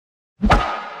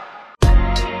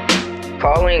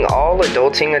calling all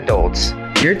adulting adults.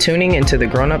 You're tuning into the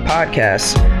Grown Up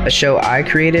Podcast, a show I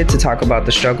created to talk about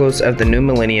the struggles of the new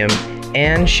millennium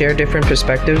and share different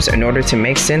perspectives in order to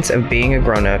make sense of being a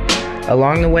grown-up.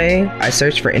 Along the way, I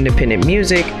search for independent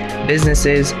music,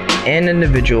 businesses, and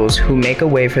individuals who make a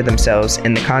way for themselves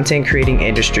in the content creating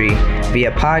industry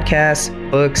via podcasts,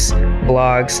 books,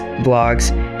 blogs,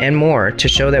 vlogs, and more to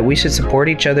show that we should support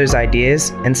each other's ideas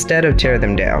instead of tear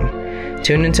them down.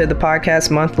 Tune into the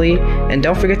podcast monthly, and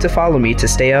don't forget to follow me to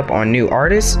stay up on new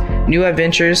artists, new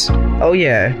adventures, oh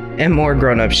yeah, and more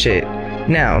grown-up shit.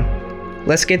 Now,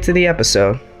 let's get to the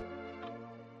episode.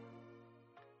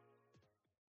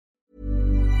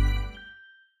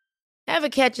 Ever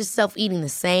catch yourself eating the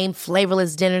same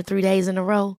flavorless dinner 3 days in a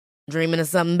row? Dreaming of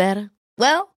something better?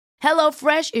 Well,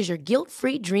 HelloFresh is your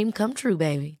guilt-free dream come true,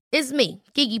 baby. It's me,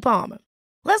 Keke Palmer.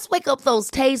 Let's wake up those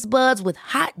taste buds with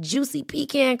hot, juicy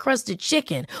pecan-crusted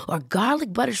chicken or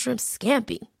garlic butter shrimp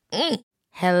scampi.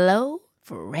 Hello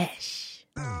Fresh.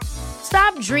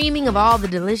 Stop dreaming of all the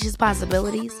delicious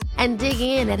possibilities and dig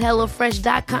in at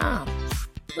HelloFresh.com.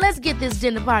 Let's get this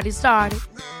dinner party started.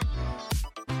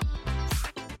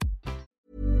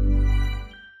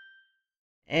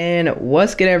 And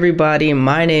what's good, everybody?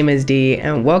 My name is D,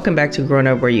 and welcome back to Grown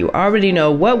Up, where you already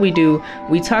know what we do.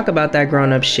 We talk about that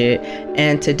grown up shit.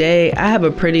 And today I have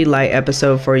a pretty light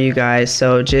episode for you guys,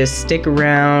 so just stick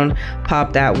around,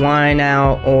 pop that wine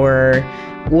out, or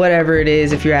whatever it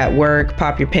is. If you're at work,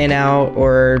 pop your pen out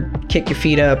or kick your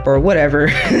feet up or whatever.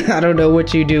 I don't know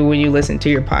what you do when you listen to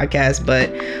your podcast, but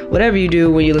whatever you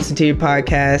do when you listen to your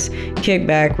podcast, kick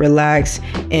back, relax,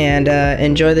 and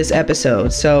enjoy this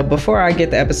episode. So before I get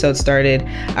the episode started,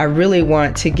 I really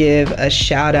want to give a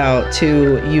shout out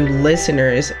to you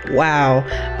listeners. Wow.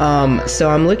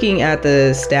 So I'm looking at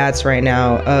the stats right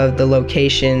now of the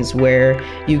locations where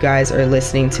you guys are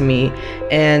listening to me.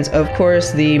 And of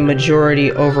course, the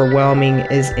majority overwhelming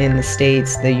is in the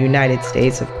States, the United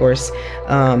States, of course.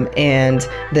 And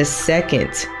the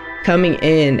second, coming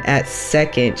in at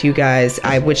second, you guys,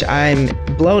 which I'm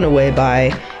blown away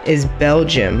by, is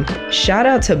Belgium. Shout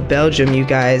out to Belgium, you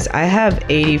guys. I have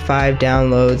 85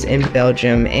 downloads in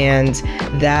Belgium, and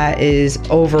that is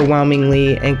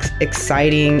overwhelmingly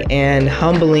exciting and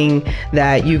humbling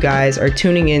that you guys are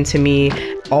tuning in to me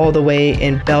all the way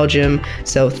in Belgium.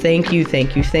 So thank you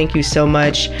so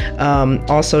much.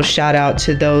 Also shout out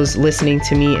to those listening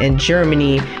to me in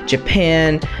Germany,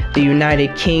 Japan, the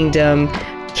United Kingdom,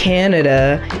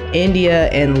 Canada, India,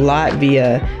 and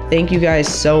Latvia. Thank you guys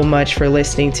so much for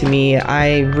listening to me.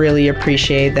 I really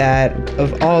appreciate that.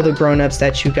 Of all the grown-ups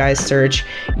that you guys search,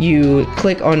 you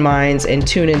click on Minds and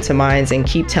tune into Minds and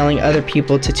keep telling other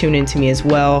people to tune into me as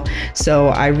well. So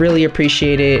I really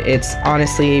appreciate it. It's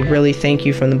honestly really thank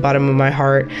you from the bottom of my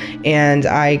heart. And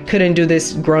I couldn't do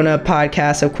this grown-up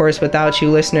podcast, of course, without you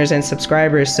listeners and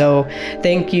subscribers. So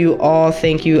thank you all.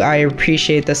 Thank you. I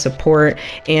appreciate the support.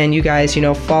 And you guys,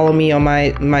 follow me on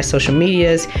my social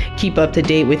medias. Keep up to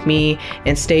date with me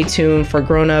and stay tuned for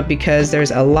Grown Up, because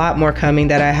there's a lot more coming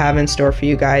that I have in store for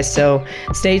you guys. So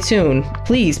stay tuned,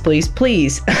 please.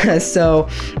 So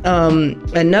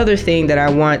another thing that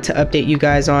I want to update you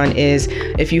guys on is,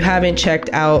 if you haven't checked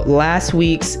out last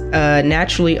week's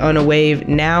Naturally on a Wave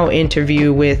Now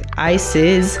interview with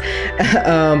ISIS,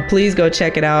 please go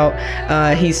check it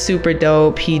out. He's super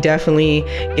dope. He definitely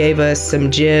gave us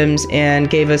some gems and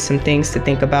gave us some things to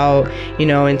think about,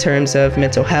 in terms of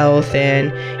mental health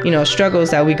and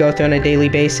struggles that we go through on a daily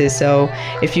basis. So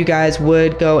if you guys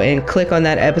would go and click on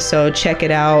that episode, check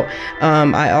it out.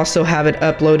 I also have it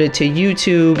uploaded to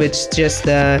YouTube. It's just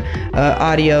the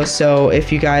audio. So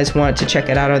if you guys want to check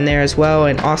it out on there as well,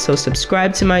 and also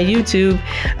subscribe to my YouTube,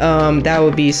 that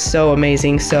would be so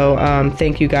amazing. So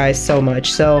thank you guys so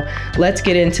much. So let's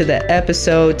get into the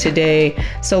episode today.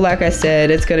 So like I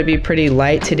said, it's going to be pretty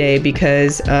light today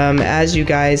because as you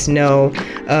guys know,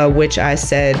 which I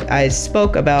said I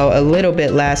spoke about a little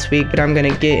bit last week, but I'm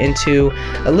going to get into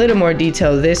a little more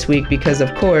detail this week because,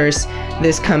 of course,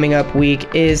 this coming up week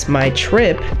is my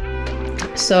trip.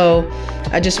 So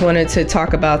I just wanted to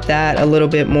talk about that a little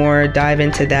bit more, dive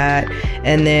into that.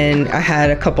 And then I had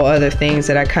a couple other things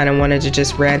that I kind of wanted to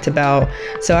just rant about.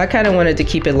 So I kind of wanted to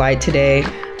keep it light today.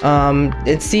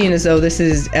 It's seeing as though this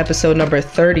is episode number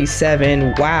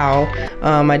 37. Wow.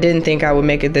 I didn't think I would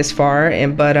make it this far,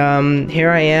 but here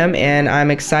I am, and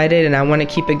I'm excited, and I want to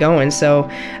keep it going. So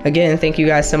again, thank you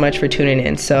guys so much for tuning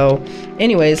in. So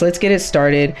anyways, let's get it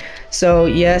started. So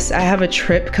yes, I have a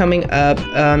trip coming up.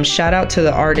 Shout out to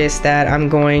the artist that I'm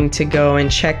going to go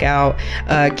and check out,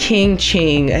 King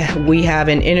Ching. We have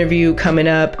an interview coming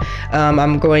up.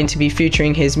 I'm going to be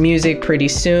featuring his music pretty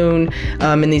soon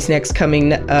in these next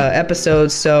coming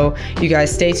episodes. So you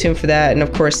guys stay tuned for that. And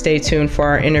of course, stay tuned for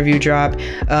our interview drop.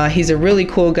 He's a really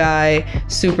cool guy,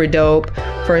 super dope.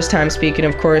 First time speaking,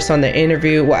 of course, on the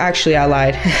interview. Well, actually, I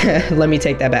lied. Let me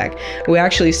take that back. We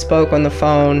actually spoke on the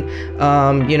phone,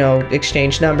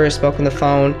 exchanged numbers, spoke on the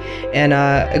phone. And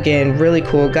again, really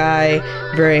cool guy,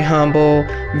 very humble,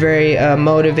 very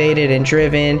motivated and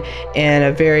driven, and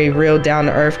a very real down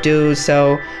to earth dude.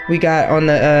 So we got on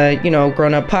the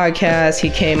Grown Up podcast. He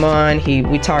came on,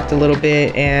 we talked a little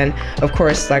bit, and of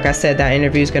course, like I said, that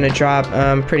interview is going to drop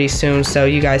pretty soon, so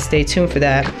you guys stay tuned for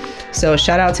that. So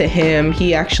shout out to him.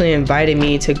 He actually invited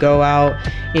me to go out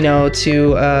to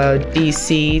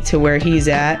DC, to where he's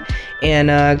at,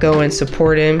 and go and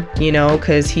support him,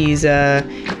 because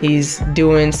he's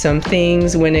doing some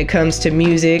things when it comes to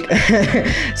music.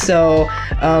 So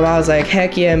I was like,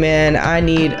 heck yeah, man, I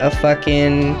need a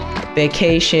fucking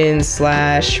vacation /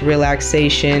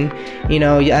 relaxation.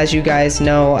 As you guys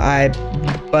know, I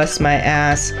bust my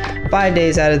ass 5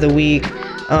 days out of the week,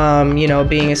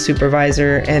 being a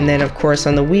supervisor. And then of course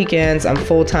on the weekends, I'm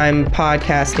full-time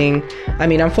podcasting.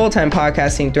 I'm full-time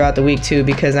podcasting throughout the week too,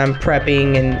 because I'm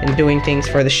prepping and doing things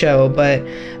for the show. But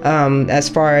as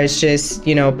far as just,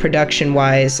 production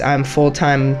wise, I'm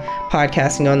full-time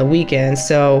podcasting on the weekends.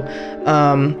 So,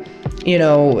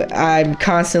 I'm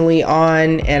constantly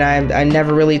on, and I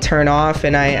never really turn off,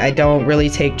 and I don't really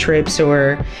take trips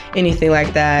or anything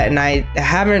like that. And I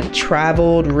haven't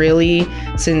traveled really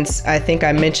since, I think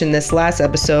I mentioned this last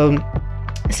episode,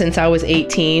 since I was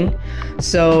 18.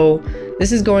 So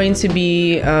this is going to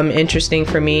be interesting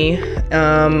for me.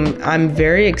 I'm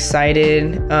very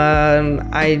excited.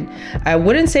 I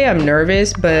wouldn't say I'm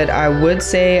nervous, but I would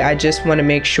say I just want to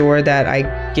make sure that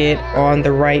I get on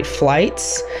the right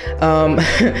flights.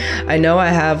 I know I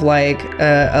have like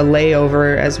a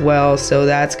layover as well, so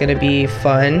that's going to be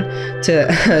fun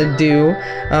to do.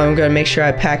 I'm going to make sure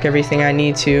I pack everything I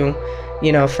need to,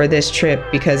 for this trip,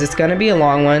 because it's going to be a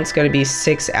long one. It's going to be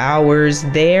 6 hours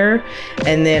there,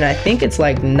 and then I think it's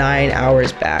like 9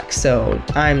 hours back. So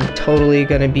I'm totally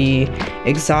going to be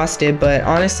exhausted, but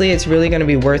honestly, it's really going to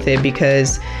be worth it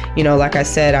because, like I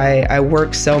said, I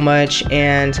work so much,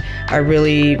 and I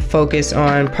really focus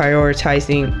on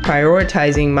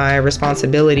prioritizing my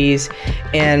responsibilities.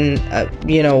 And,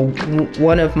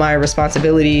 one of my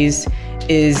responsibilities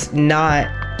is not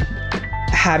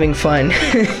having fun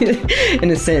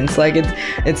in a sense. Like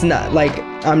it's not like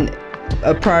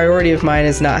a priority of mine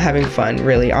is not having fun,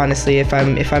 really, honestly. If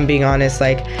I'm being honest,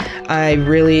 like I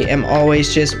really am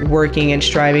always just working and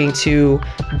striving to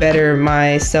better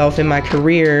myself in my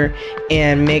career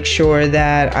and make sure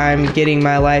that I'm getting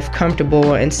my life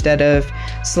comfortable instead of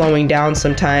slowing down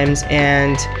sometimes,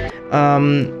 and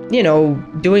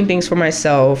doing things for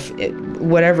myself,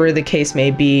 whatever the case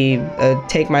may be.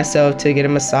 Take myself to get a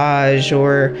massage,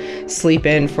 or sleep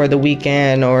in for the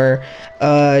weekend, or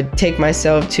take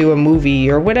myself to a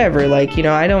movie, or whatever. Like,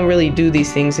 I don't really do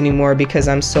these things anymore because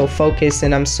I'm so focused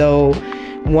and I'm so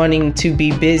wanting to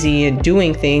be busy and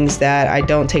doing things that I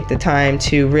don't take the time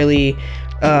to really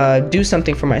do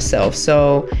something for myself.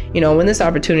 So, when this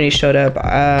opportunity showed up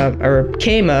or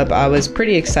came up, I was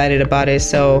pretty excited about it.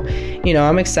 So,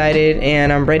 I'm excited,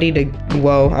 and I'm ready to,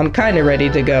 I'm kind of ready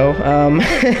to go.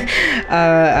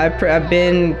 I've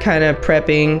been kind of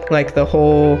prepping like the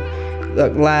whole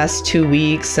last 2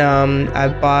 weeks.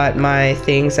 I've bought my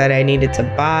things that I needed to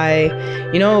buy.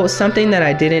 Something that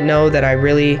I didn't know that I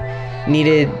really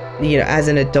needed, as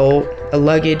an adult, a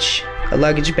luggage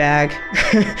bag.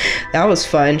 That was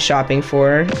fun shopping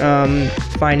for,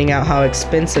 finding out how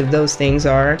expensive those things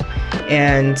are.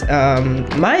 And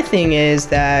my thing is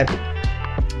that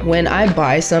when I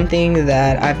buy something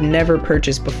that I've never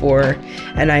purchased before,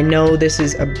 and I know this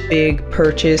is a big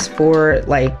purchase for,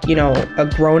 like, a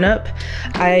grown-up,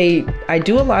 I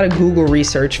do a lot of Google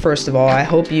research. First of all, I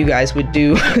hope you guys would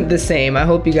do the same. I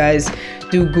hope you guys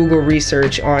do Google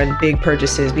research on big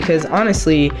purchases, because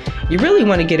honestly, you really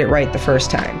want to get it right the first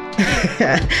time.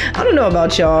 I don't know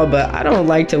about y'all, but I don't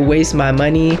like to waste my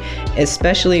money,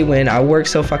 especially when I work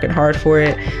so fucking hard for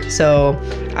it. So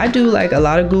I do like a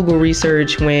lot of Google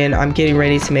research when I'm getting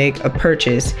ready to make a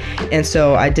purchase. And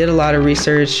so I did a lot of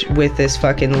research with this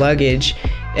fucking luggage,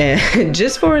 and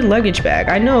just for a luggage bag.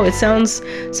 I know it sounds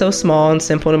so small and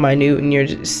simple and minute, and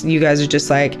you guys are just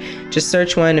like, just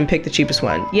search one and pick the cheapest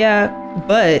one. Yeah,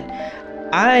 but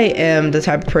I am the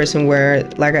type of person where,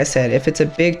 like I said, if it's a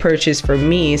big purchase for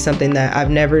me, something that I've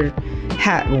never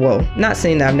had, well, not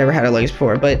saying that I've never had a luggage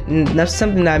before, but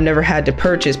something that I've never had to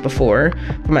purchase before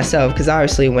for myself, because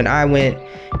obviously when I went,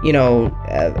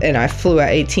 and I flew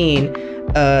at 18,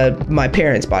 my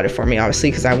parents bought it for me,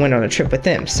 obviously, because I went on a trip with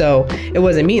them. So it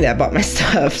wasn't me that bought my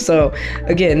stuff. So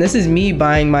again, this is me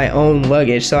buying my own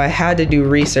luggage. So I had to do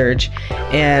research,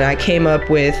 and I came up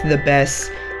with the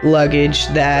best luggage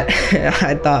that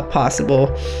I thought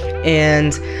possible.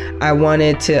 And I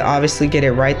wanted to obviously get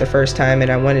it right the first time,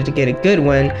 and I wanted to get a good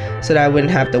one so that I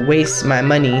wouldn't have to waste my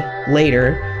money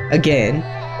later again.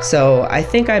 So I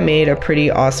think I made a pretty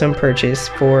awesome purchase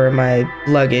for my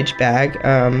luggage bag.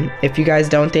 If you guys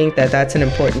don't think that that's an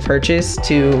important purchase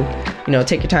to,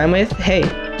 take your time with, hey,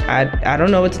 I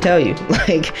don't know what to tell you.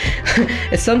 Like,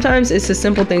 sometimes it's the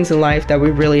simple things in life that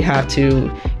we really have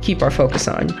to keep our focus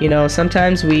on.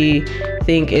 Sometimes we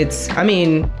think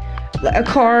a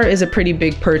car is a pretty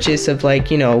big purchase of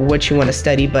what you want to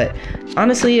study, but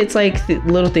honestly, it's like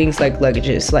little things like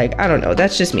luggages. Like, I don't know,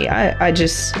 that's just me.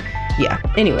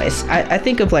 Anyways, I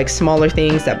think of smaller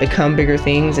things that become bigger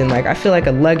things, and I feel like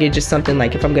a luggage is something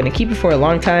like, if I'm going to keep it for a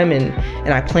long time and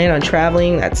I plan on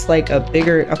traveling, that's like a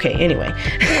bigger, okay, anyway.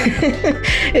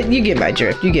 you get my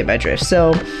drift.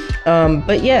 So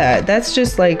but yeah, that's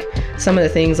just some of the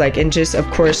things, and just of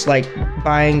course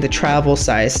buying the travel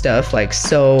size stuff like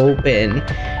soap and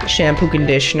shampoo,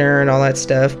 conditioner, and all that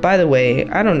stuff. By the way,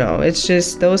 I don't know, it's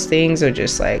just, those things are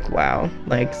just wow.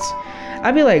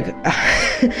 I'd be like,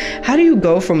 how do you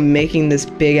go from making this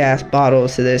big ass bottle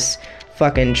to this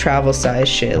fucking travel size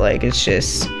shit? It's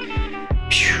just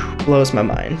blows my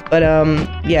mind. But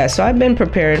yeah, so I've been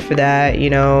prepared for that,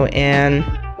 and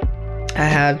I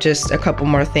have just a couple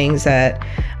more things that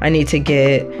I need to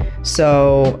get.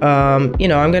 So I'm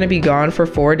gonna be gone for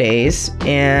 4 days,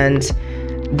 and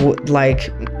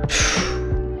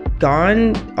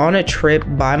gone on a trip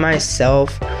by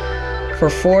myself for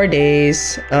 4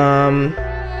 days.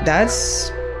 I'd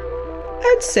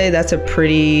say that's a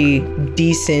pretty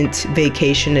decent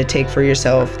vacation to take for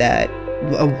yourself,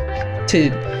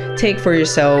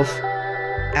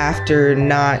 after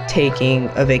not taking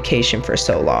a vacation for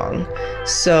so long.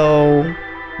 So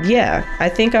yeah, I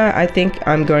think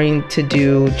I'm going to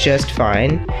do just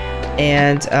fine.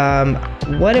 And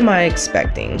what am I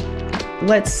expecting?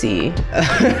 Let's see.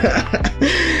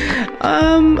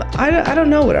 I don't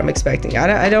know what I'm expecting.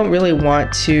 I don't really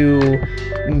want to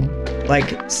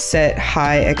set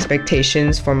high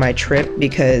expectations for my trip,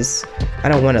 because I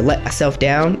don't want to let myself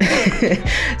down.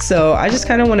 So I just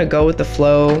kind of want to go with the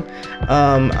flow.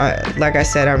 Like I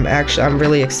said, I'm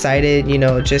really excited,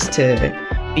 just to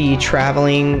be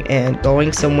traveling and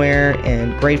going somewhere,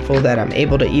 and grateful that I'm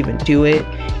able to even do it,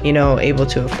 able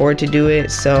to afford to do it.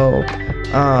 So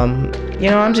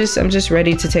I'm just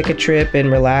ready to take a trip and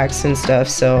relax and stuff.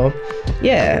 So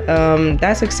yeah,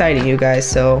 that's exciting, you guys.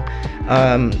 So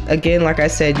again, like I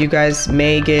said, you guys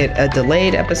may get a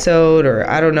delayed episode, or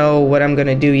I don't know what I'm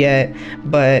gonna do yet,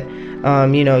 but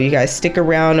you guys stick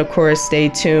around, of course, stay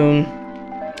tuned.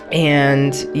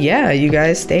 And yeah, you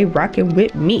guys stay rocking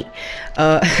with me.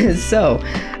 So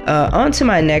on to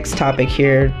my next topic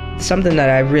here, something that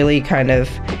I really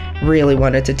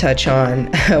wanted to touch on,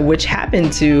 which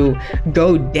happened to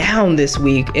go down this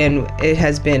week, and it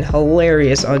has been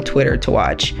hilarious on Twitter to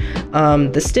watch.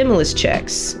 The stimulus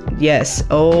checks. Yes,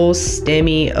 oh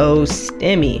stimmy.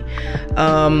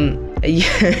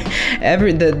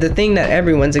 The thing that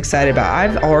everyone's excited about.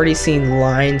 I've already seen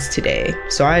lines today,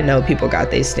 so I know people got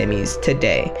their stimmies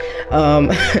today.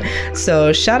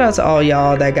 So shout out to all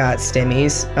y'all that got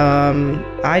stimmies.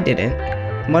 I didn't.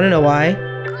 Want to know why?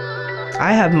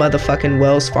 I have motherfucking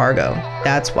Wells Fargo.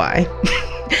 That's why.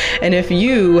 And if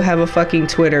you have a fucking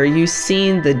Twitter, you've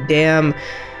seen the damn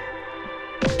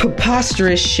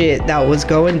preposterous shit that was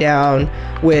going down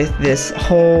with this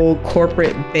whole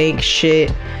corporate bank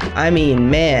shit. I mean,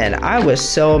 man, I was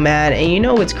so mad. And you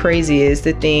know what's crazy is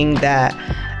the thing that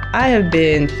I have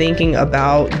been thinking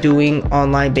about doing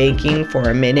online banking for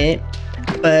a minute,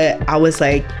 but I was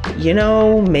like,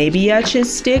 maybe I should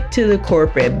stick to the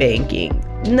corporate banking.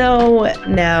 No,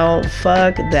 now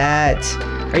fuck that.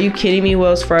 Are you kidding me,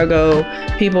 Wells Fargo?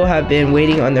 People have been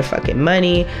waiting on their fucking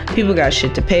money. People got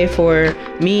shit to pay for.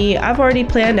 Me, I've already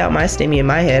planned out my stimmy in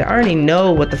my head. I already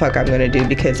know what the fuck I'm gonna do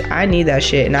because I need that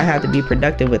shit and I have to be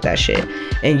productive with that shit.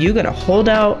 And you gonna hold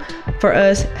out for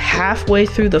us halfway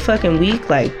through the fucking week?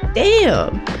 Like,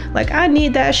 damn. Like, I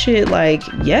need that shit like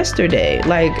yesterday.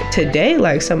 Like, today,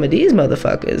 like some of these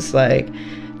motherfuckers. Like,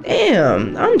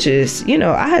 damn. I'm just,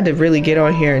 I had to really get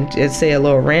on here and just say a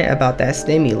little rant about that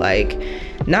stimmy. Like,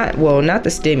 not the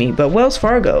stimmy, but Wells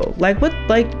Fargo. Like, what,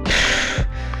 like,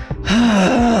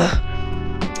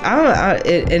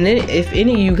 and then if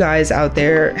any of you guys out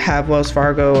there have Wells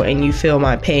Fargo and you feel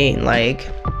my pain, like,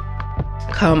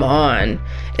 come on.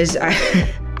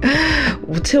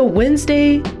 Till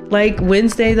Wednesday, like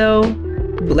Wednesday though,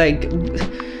 like,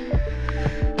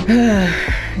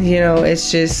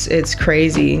 it's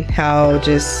crazy how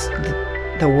just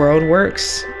the world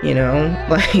works,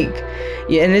 like,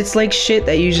 yeah, and it's like shit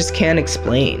that you just can't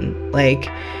explain. Like,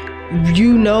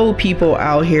 people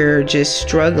out here just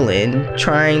struggling,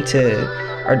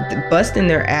 are busting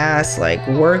their ass, like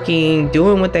working,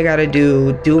 doing what they gotta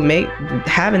do,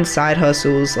 having side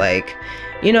hustles, like,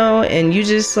 and you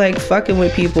just like fucking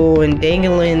with people and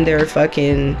dangling their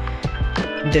fucking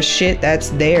the shit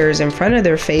that's theirs in front of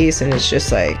their face, and it's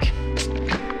just like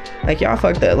y'all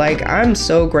fucked up. Like, I'm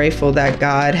so grateful that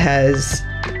God has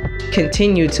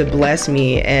continued to bless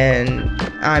me and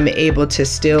I'm able to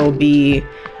still be,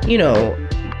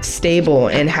 stable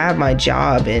and have my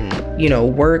job and,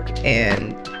 work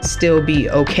and still be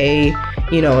okay,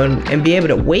 and be able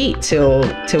to wait till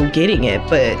getting it.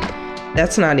 But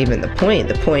that's not even the point.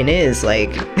 The point is,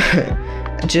 like,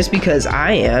 just because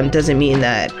I am doesn't mean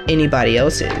that anybody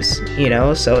else is,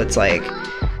 so it's like,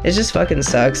 it just fucking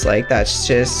sucks. Like, that's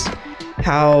just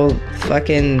how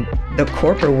fucking the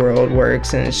corporate world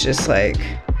works. And it's just like,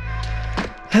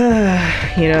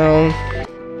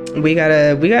 we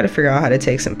gotta figure out how to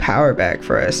take some power back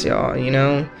for us, y'all.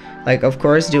 Like, of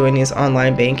course, doing these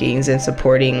online bankings and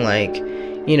supporting, like,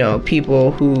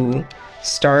 people who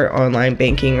start online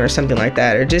banking or something like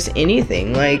that, or just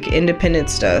anything like independent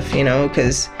stuff,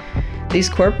 because these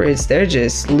corporates, they're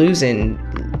just losing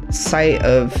sight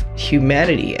of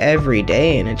humanity every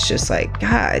day. And it's just like,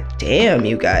 god damn,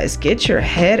 you guys, get your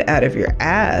head out of your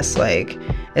ass. Like,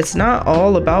 it's not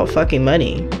all about fucking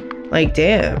money. Like,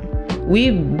 damn,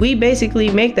 we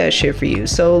basically make that shit for you,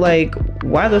 so like,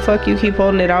 why the fuck you keep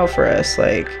holding it out for us?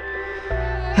 Like,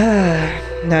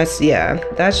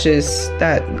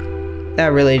 that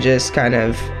really just kind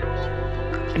of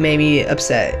made me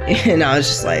upset. And I was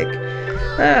just like,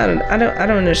 I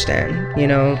don't understand,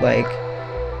 like,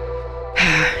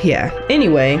 yeah.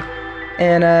 Anyway,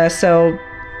 and so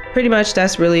pretty much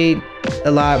that's really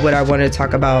a lot what I wanted to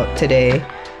talk about today.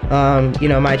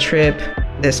 My trip,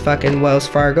 this fucking Wells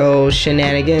Fargo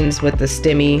shenanigans with the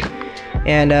stimmy,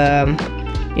 and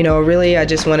really I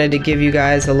just wanted to give you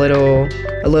guys a little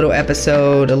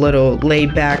episode, a little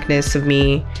laid backness of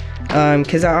me,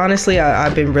 because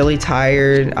I've been really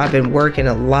tired. I've been working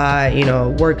a lot,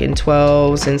 working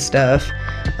 12s and stuff,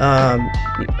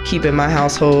 keeping my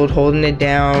household, holding it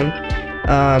down,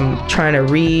 trying to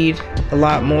read a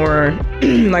lot more.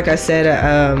 Like I said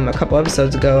a couple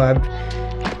episodes ago, I've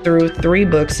through 3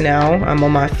 books now. I'm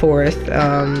on my 4th.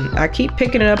 I keep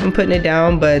picking it up and putting it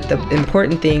down, but the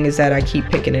important thing is that I keep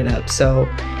picking it up. So,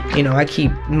 I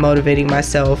keep motivating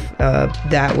myself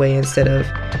that way, instead of,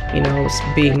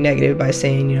 being negative by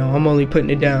saying, I'm only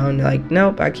putting it down. Like,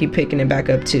 nope, I keep picking it back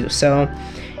up too. So,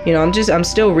 I'm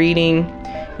still reading.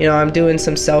 I'm doing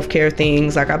some self-care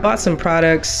things. Like, I bought some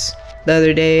products the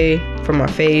other day for my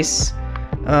face.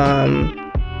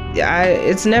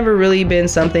 It's never really been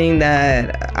something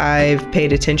that I've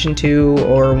paid attention to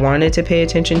or wanted to pay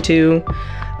attention to,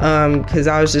 because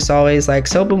I was just always like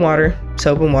soap and water.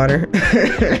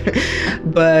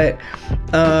 But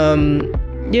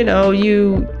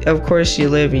you, of course, you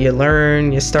live and you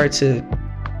learn. You start to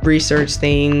research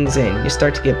things and you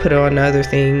start to get put on other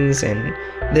things and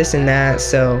this and that.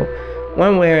 So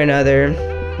one way or another,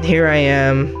 here I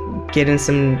am, getting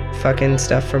some fucking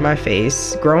stuff for my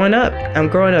face. I'm growing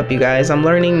up, you guys. I'm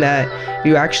learning that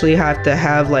you actually have to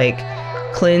have like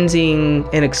cleansing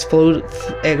and exfoliating.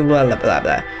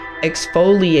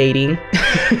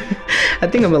 I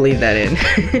think I'm gonna leave that in.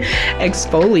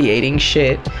 Exfoliating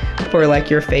shit for like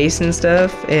your face and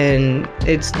stuff, and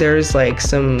there's like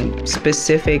some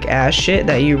specific ass shit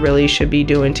that you really should be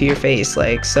doing to your face.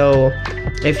 Like, so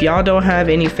if y'all don't have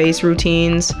any face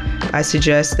routines, I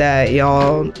suggest that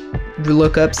y'all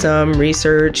look up some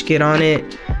research, get on it,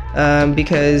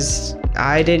 because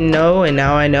I didn't know, and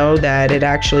now I know that it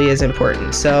actually is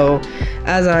important. So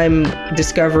as I'm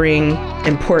discovering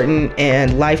important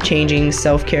and life-changing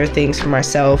self-care things for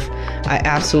myself, I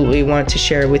absolutely want to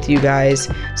share it with you guys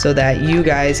so that you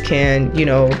guys can, you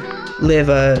know, live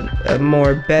a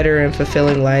more better and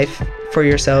fulfilling life for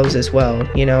yourselves as well,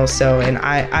 you know. So, and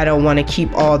I don't want to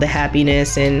keep all the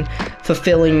happiness and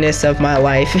fulfillingness of my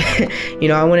life. You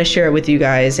know, I want to share it with you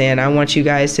guys, and I want you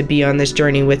guys to be on this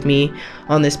journey with me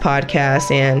on this podcast.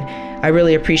 And I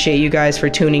really appreciate you guys for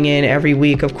tuning in every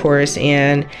week, of course.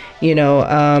 And, you know,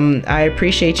 I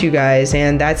appreciate you guys.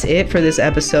 And that's it for this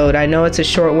episode. I know it's a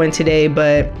short one today,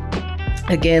 but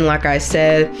again, like I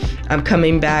said, I'm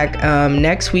coming back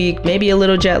next week, maybe a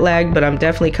little jet lagged, but I'm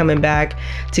definitely coming back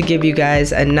to give you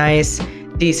guys a nice,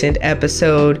 decent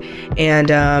episode.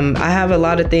 And I have a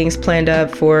lot of things planned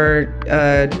up for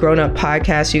Grown Up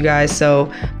Podcast, you guys.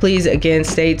 So please, again,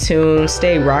 stay tuned,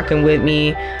 stay rocking with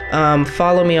me.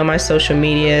 Follow me on my social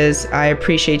medias. I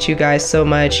appreciate you guys so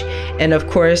much. And of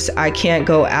course, I can't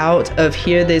go out of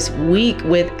here this week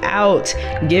without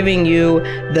giving you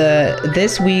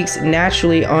this week's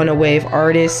Naturally on a Wave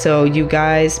artist. So you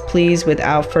guys, please,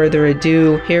 without further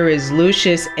ado, here is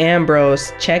Lucius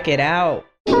Ambrose. Check it out.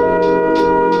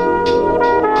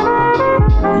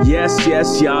 Yes,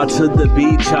 yes, y'all, to the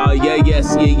beat, y'all. Yeah,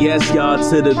 yes, y'all,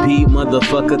 to the beat,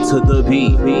 motherfucker, to the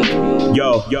beat.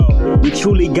 Yo, we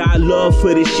truly got love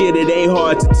for this shit. It ain't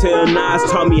hard to tell. Nas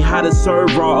taught me how to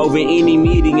serve raw over any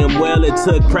medium. Well, it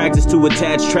took practice to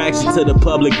attach traction to the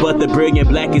public, but the brilliant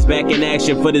black is back in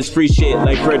action for this free shit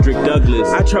like Frederick Douglass.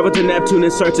 I traveled to Neptune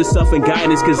in search of self and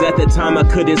guidance, cause at the time I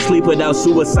couldn't sleep without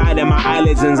suicide, and my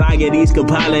eyelids anxieties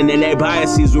compiling, and their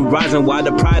biases were rising while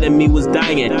the pride in me was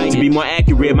dying. To be more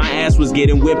accurate, my ass was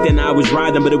getting whipped and I was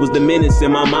riding, but it was the menace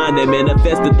in my mind that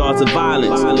manifested thoughts of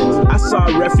violence. I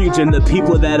saw refuge in the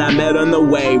people that I met on the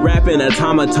way, rapping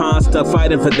automatons stuck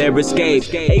fighting for their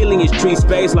escape. Aliens treat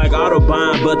space like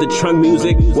Autobahn, but the trunk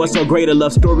music was so great, a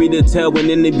love story to tell when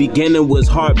in the beginning was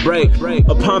heartbreak.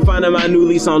 Upon finding my new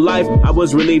lease on life, I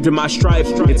was relieved of my strife.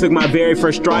 It took my very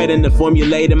first stride into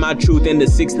formulating my truth in the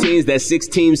 16s, that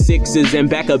 16 sixes and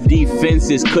backup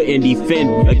defenses couldn't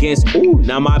defend against. Ooh,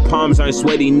 now my palms aren't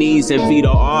sweaty, knees and feet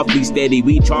are awfully steady.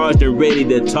 We charged and ready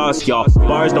to toss y'all.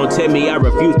 Bars don't tell me I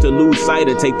refuse to lose sight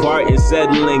and take part in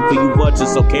settling for you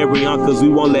vultures, so carry on, cause we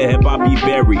won't let hip hop be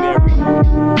buried.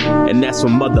 And that's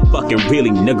what motherfucking really,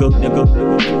 nigga.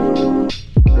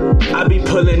 I be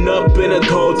pulling up in a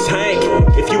gold tank.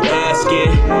 If you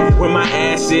asking where my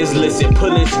ass is, listen,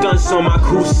 pulling stunts on my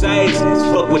crusades.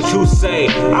 Fuck what you say.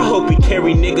 I hope we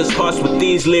carry niggas' hearts with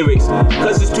these lyrics,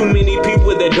 cause there's too many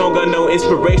people that don't got no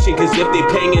inspiration. Cause if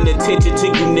they paying attention to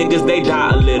you niggas, they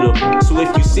die a little. So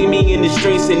if you see me in the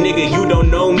streets and nigga you don't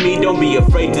know me, don't be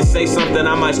afraid to say something,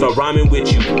 I might start rhyming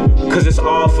with you. Cause it's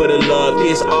all for the love,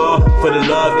 it's all for the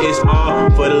love, it's all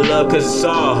for the love, cause it's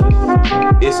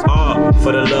all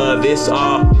for the love, it's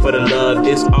all for the love,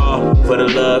 it's all for the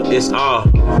love, it's all.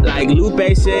 Like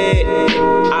Lupe said,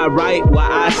 I write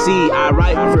what I see, I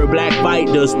write for black fight,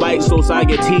 despite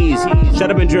societies.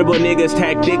 Shut up and dribble niggas,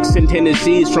 tactics and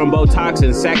tendencies from Botox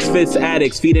and Saks Fits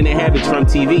addicts, feeding their habits from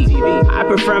TV. I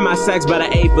prefer my sex by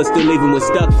the 8, but still leaving with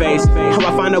stuck face. How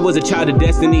I find I was a child of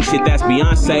destiny, shit that's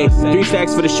Beyonce. 3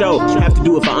 stacks for the show, have to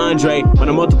do it for Andre. When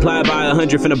I multiply by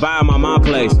 100, finna buy my mom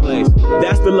place.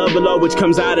 That's the love below which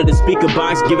comes out of the speaker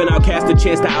box, giving outcasts a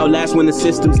chance to outlast when the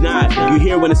system's not. You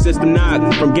hear when the system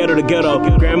knock, from ghetto to ghetto.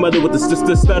 Grandmother with the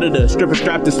sister stutter, stripper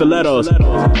strapped to stilettos.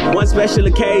 One special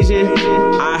occasion,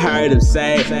 I heard him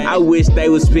say, I wish they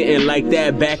was spitting like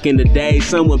that back in the day.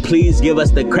 Someone please give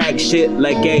us the crack shit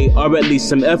like A, or at least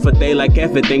some effort. They like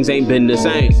effort, things ain't been the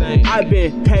same. I've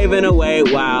been paving a way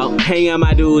while paying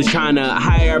my dues, trying to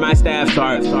hire my staff,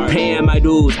 start paying my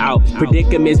dues out.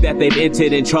 Predicaments that they've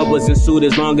entered and troubles ensued.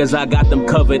 As long as I got them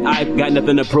covered, I've got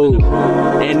nothing to prove.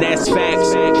 And that's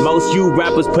facts. Most you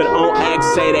rappers put on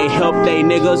acts, say they help they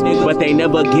niggas, but they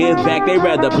never give back. They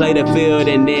rather play the field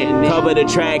and then cover the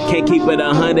track. Can't keep it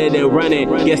 100 and run it.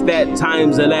 Guess that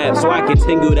time's elapsed, so I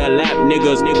continue to lap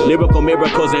niggas. Lyrical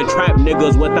miracles and trap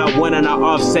niggas without one of our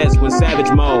offsets when savage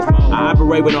mode. I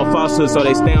operate with no falsehoods, so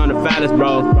they stay on the phallus,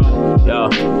 bro. Yo,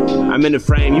 I'm in the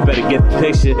frame, you better get the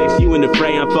picture. You in the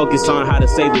frame, I'm focused on how to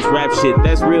save this rap shit.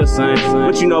 That's real, son.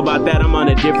 What you know about that? I'm on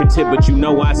a different tip, but you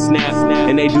know I snap.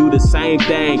 And they do the same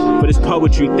thing for this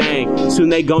poetry thing. Soon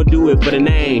they gon' do it for the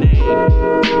name.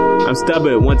 I'm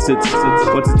stubborn, once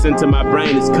it's into my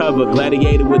brain, it's covered.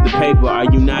 Gladiator with the paper, are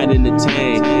you not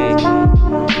entertained?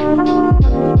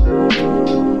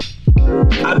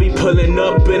 I be pulling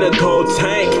up in a gold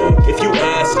tank. If you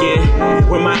asking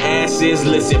where my ass is,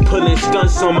 listen, pulling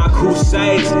stunts on my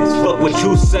crusades. Fuck what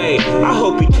you say. I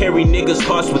hope we carry niggas'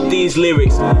 hearts with these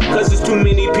lyrics. Cause there's too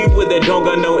many people that don't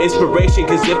got no inspiration.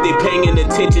 Cause if they paying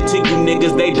attention to you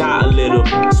niggas, they die a little.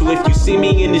 So if you see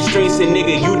me in the streets and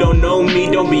nigga, you don't know me,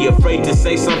 don't be afraid to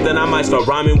say something. I might start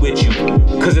rhyming with you.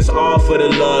 Cause it's all for the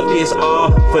love. It's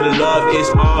all for the love. It's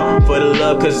all for the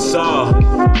love. Cause it's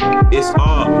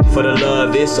all for the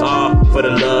love. It's all for the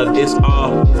love. It's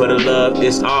all for the love.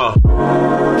 It's all.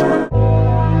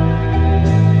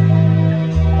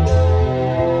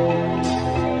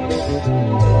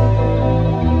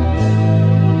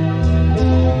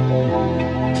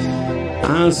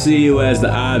 I don't see you as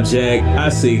the object, I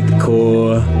see the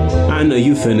core. I know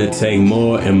you finna take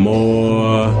more and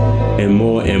more and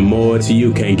more and more till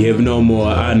you can't give no more.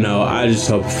 I know, I just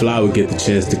hope a flower get the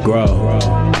chance to grow.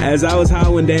 As I was high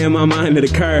one day in my mind it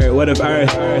occurred, what if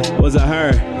Earth was a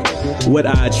her? Would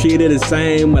I treat it the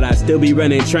same? Would I still be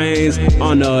running trains?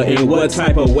 Oh no, in what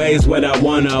type of ways would I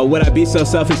wanna? Would I be so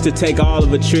selfish to take all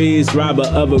of the trees? Rob her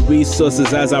of her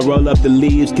resources as I roll up the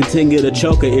leaves. Continue to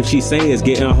choke her if she's saying it's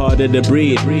getting harder to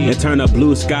breathe. And turn her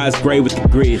blue skies gray with the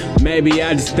grief. Maybe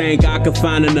I just think I could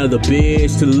find another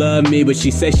bitch to love me, but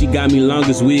she says she got me long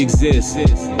as we exist.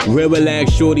 Real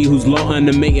relaxed shorty who's low on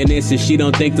the maintenance, and she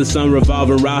don't think the sun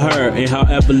revolve around her and how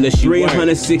effortless she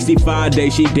 365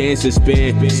 days she dance and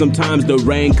spin. Sometimes the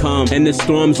rain come and the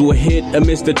storms will hit.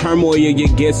 Amidst the turmoil you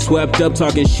get swept up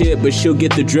talking shit, but she'll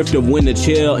get the drift of when to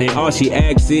chill, and all she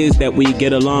asks is that we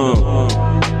get along.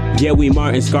 Yeah, we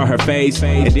Martin scar her face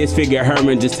and disfigure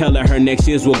Herman, just tell her next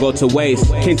years will go to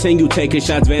waste. Continue taking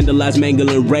shots, vandalize, mangle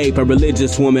and rape a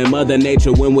religious woman. Mother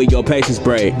Nature, when will your patience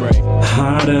break?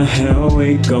 How the hell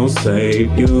we gon'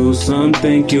 save you? Some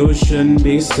think you shouldn't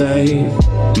be saved.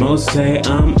 Most say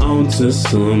I'm onto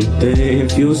something.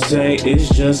 If you say it's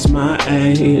just my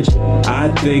age,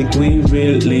 I think we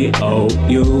really owe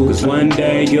you. Cause one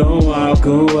day you'll walk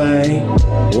away.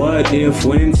 What if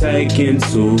when taking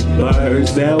two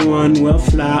birds, that one will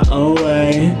fly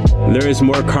away? There is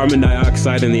more carbon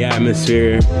dioxide in the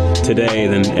atmosphere today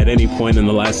than at any point in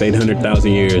the last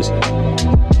 800,000 years.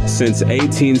 Since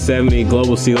 1870,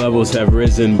 global sea levels have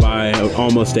risen by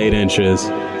almost 8 inches.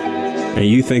 And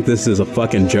you think this is a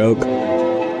fucking joke?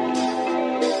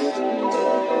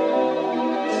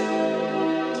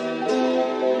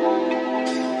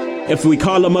 If we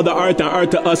call her Mother Earth and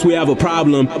Earth to us, we have a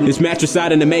problem. This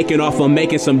matricide in the making off of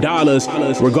making some dollars.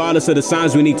 Regardless of the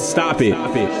signs, we need to stop it.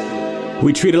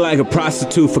 We treat her like a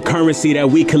prostitute for currency that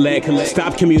we collect.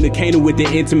 Stop communicating with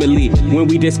it intimately when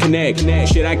we disconnect.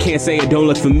 Shit, I can't say it don't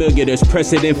look familiar. There's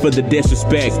precedent for the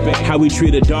disrespect. How we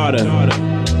treat a daughter.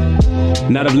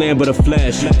 Not of land but of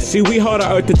flesh. See, we hold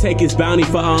our earth to take its bounty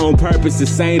for our own purpose. The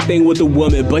same thing with a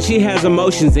woman, but she has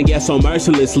emotions and yet so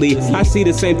mercilessly. I see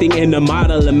the same thing in the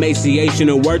model, emaciation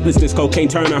and worthlessness. Cocaine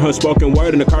turning her spoken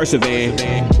word in a cursive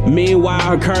van. Meanwhile,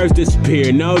 her curves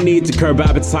disappear. No need to curb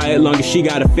appetite long as she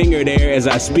got a finger there. As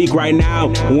I speak right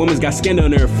now, a woman's got skin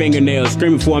on her fingernails,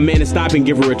 screaming for a man to stop and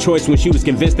give her a choice when she was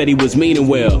convinced that he was meaning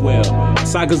well.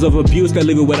 Cycles of abuse that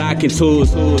leave her with eye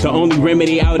tools. The only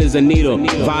remedy out is a needle,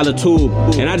 violet tube.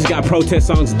 And I just got protest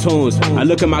songs and tunes. I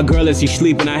look at my girl as she's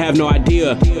sleeping, I have no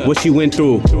idea what she went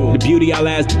through. The beauty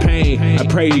outlast the pain. I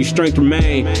pray your strength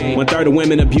remain. 1/3 of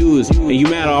women abused, and you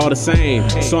matter all the same.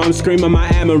 So I'm screaming my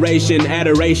admiration,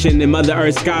 adoration in Mother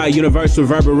Earth sky. Universe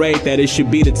reverberate that it should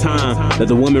be the time that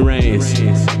the woman reigns.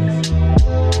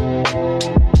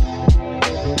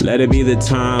 Let it be the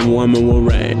time woman will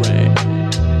reign.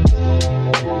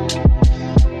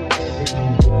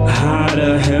 How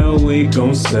the hell we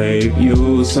gon' save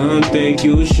you? Some think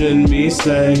you shouldn't be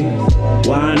saved.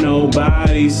 Why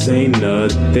nobody say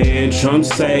nothing? Trump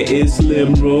say it's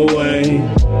liberal way.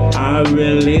 I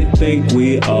really think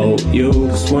we owe you,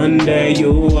 cause one day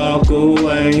you'll walk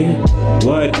away.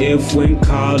 What if when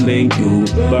calling you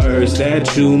birds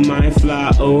that you might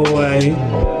fly away?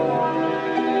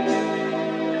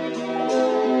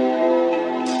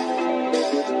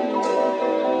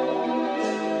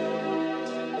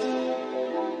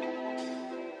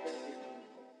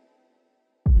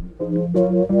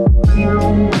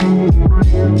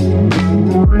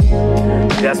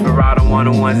 Desperado on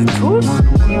the ones and twos.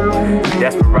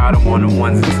 Desperado on the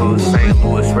ones and twos. St.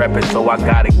 Louis reppin', so I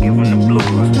gotta give them the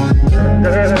blues.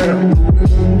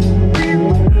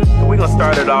 We gonna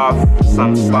start it off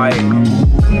something slight.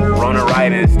 Rona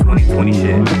Writings 2020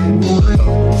 shit.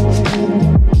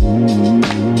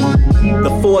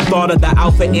 The forethought of the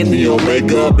alpha and the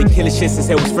omega. Been killing shit since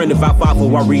I was friend of Alfalfa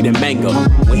while reading manga.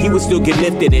 When he would still get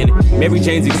lifted in Mary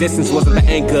Jane's existence wasn't the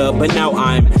anchor. But now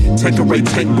I'm Tanqueray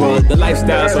Tank Bro. The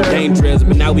lifestyle's so dangerous.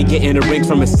 But now we getting the rings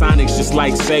from his Sonics just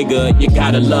like Sega. You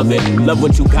gotta love it. Love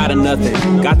what you got or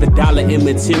nothing. Got the dollar in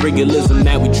materialism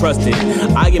that we trust in.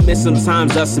 I admit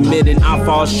sometimes I submit and I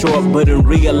fall short. But in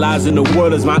realizing the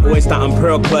world is my oyster, I'm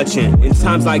pearl clutching. In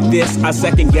times like this, I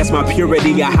second guess my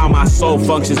purity of how my soul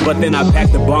functions. But then I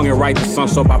pack the bong and write the song,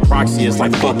 so by proxy it's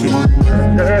like fuck it.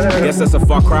 I guess that's a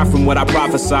far cry from what I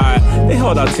prophesied. They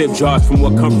held out tip jars from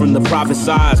what come from the prophet's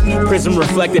eyes. Prism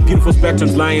reflected beautiful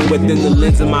spectrums lying within the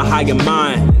lens of my higher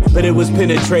mind. But it was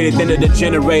penetrated, then it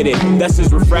degenerated. That's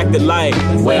his refracted light.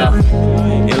 Well,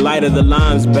 in light of the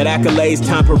limes, but accolades,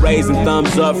 time parades, and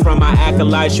thumbs up from my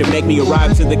acolytes should make me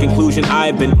arrive to the conclusion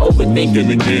I've been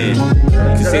overthinking again.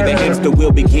 To say the hamster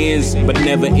wheel begins, but it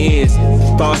never ends.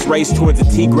 Thoughts race towards a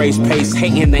T-Grace pace,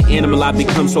 hating the animal I've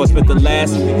become, so I spent the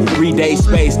last 3 days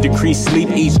space, decreased sleep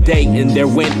each day, and there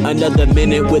went another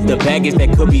minute with the baggage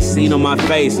that could be seen on my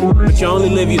face. But you only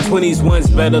live your 20s once,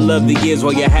 better love the years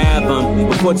while you have them.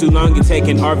 Before too long you're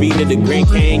taking RV to the Grand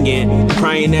Canyon,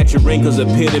 crying at your wrinkles,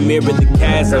 appear to mirror the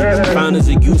chasm. Founders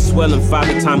of youth swelling,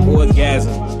 father-time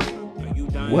orgasm.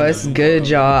 What's good,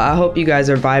 y'all? I hope you guys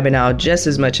are vibing out just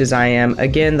as much as I am.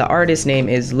 Again, the artist's name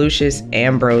is Lucius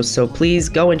Ambrose, so please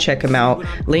go and check him out.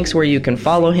 Links where you can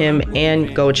follow him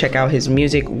and go check out his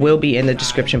music will be in the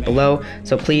description below.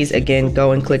 So please, again,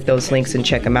 go and click those links and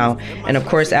check him out. And of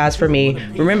course, as for me,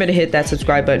 remember to hit that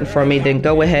subscribe button for me. Then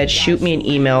go ahead, shoot me an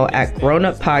email at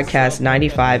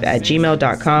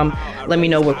grownuppodcast95@gmail.com. Let me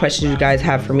know what questions you guys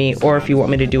have for me, or if you want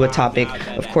me to do a topic.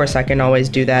 Of course, I can always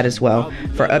do that as well.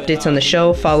 For updates on the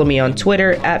show, follow me on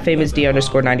Twitter at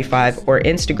famousd_95 or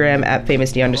Instagram at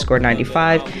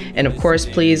famousd_95. And of course,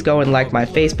 please go and like my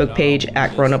Facebook page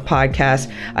at Grown Up Podcast.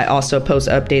 I also post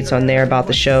updates on there about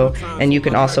the show, and you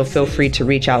can also feel free to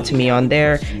reach out to me on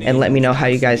there and let me know how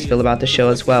you guys feel about the show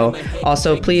as well.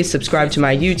 Also, please subscribe to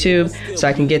my YouTube so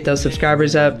I can get those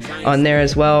subscribers up on there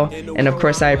as well. And of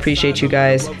course, I appreciate you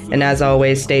guys. And as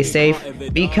always, stay safe,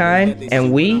 be kind,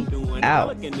 and we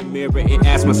out. In the mirror and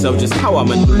ask myself just how I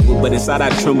maneuver, but inside I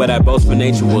tremble that boast for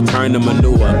nature will turn to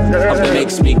manure. Hope that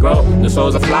makes me grow. The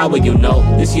soul's a flower, you know.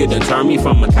 This year done turned me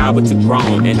from a coward to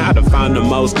grown, and how to find the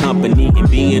most company and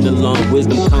being alone.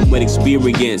 Wisdom come with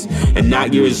experience and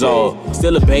not years old.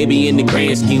 Still a baby in the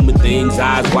grand scheme of things.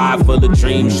 Eyes wide, full of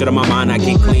dreams. Shit on my mind I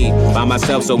can't clean by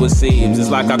myself, so it seems.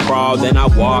 It's like I crawl, then I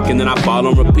walk, and then I fall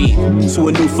on repeat to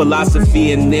a new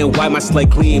philosophy, and then wipe my slate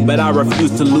clean. But I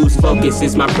refuse to lose focus.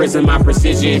 It's my prison, my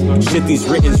precision. Should these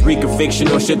writtens read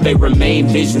fiction, or should they remain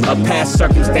visions of past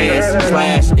circumstance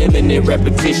 / imminent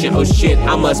repetition? Oh shit,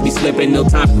 I must be slipping. No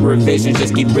time for revision.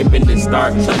 Just keep ripping and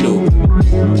start anew.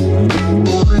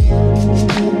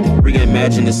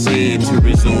 Reimagine the scene to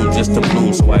resume, just to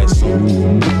bloom, so I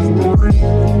assume.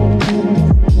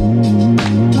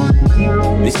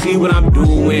 They see what I'm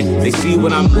doing, they see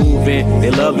what I'm moving, they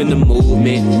loving the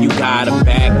movement, you got a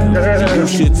back, you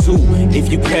should too,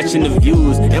 if you catching the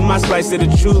views, and my slice of the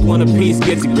truth when a piece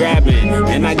gets grabbing,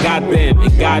 and I got them,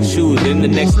 and got you, then the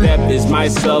next step is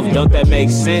myself, don't that make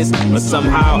sense? But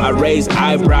somehow I raise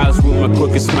eyebrows with my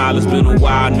crooked smile, it's been a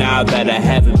while now that I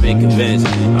haven't been convinced.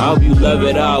 I hope you love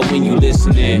it all when you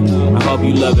listening, I hope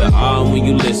you love it all when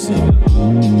you listen.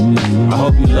 I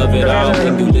hope you love it all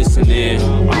when you listening.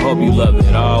 I hope you love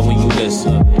it all when you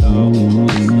listen.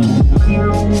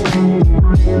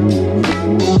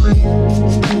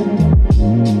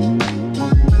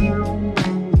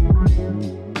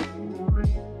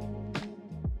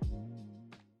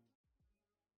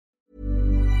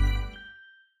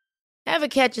 Ever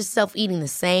catch yourself eating the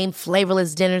same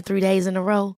flavorless dinner 3 days in a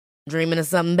row? Dreaming of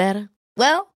something better?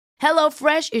 Well,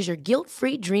 HelloFresh is your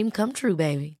guilt-free dream come true,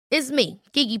 baby. It's me,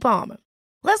 Keke Palmer.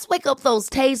 Let's wake up those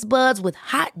taste buds with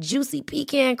hot, juicy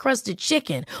pecan-crusted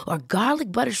chicken or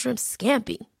garlic butter shrimp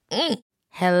scampi.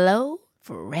 Hello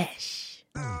Fresh.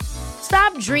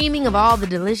 Stop dreaming of all the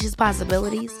delicious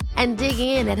possibilities and dig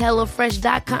in at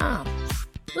HelloFresh.com.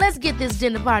 Let's get this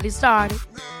dinner party started.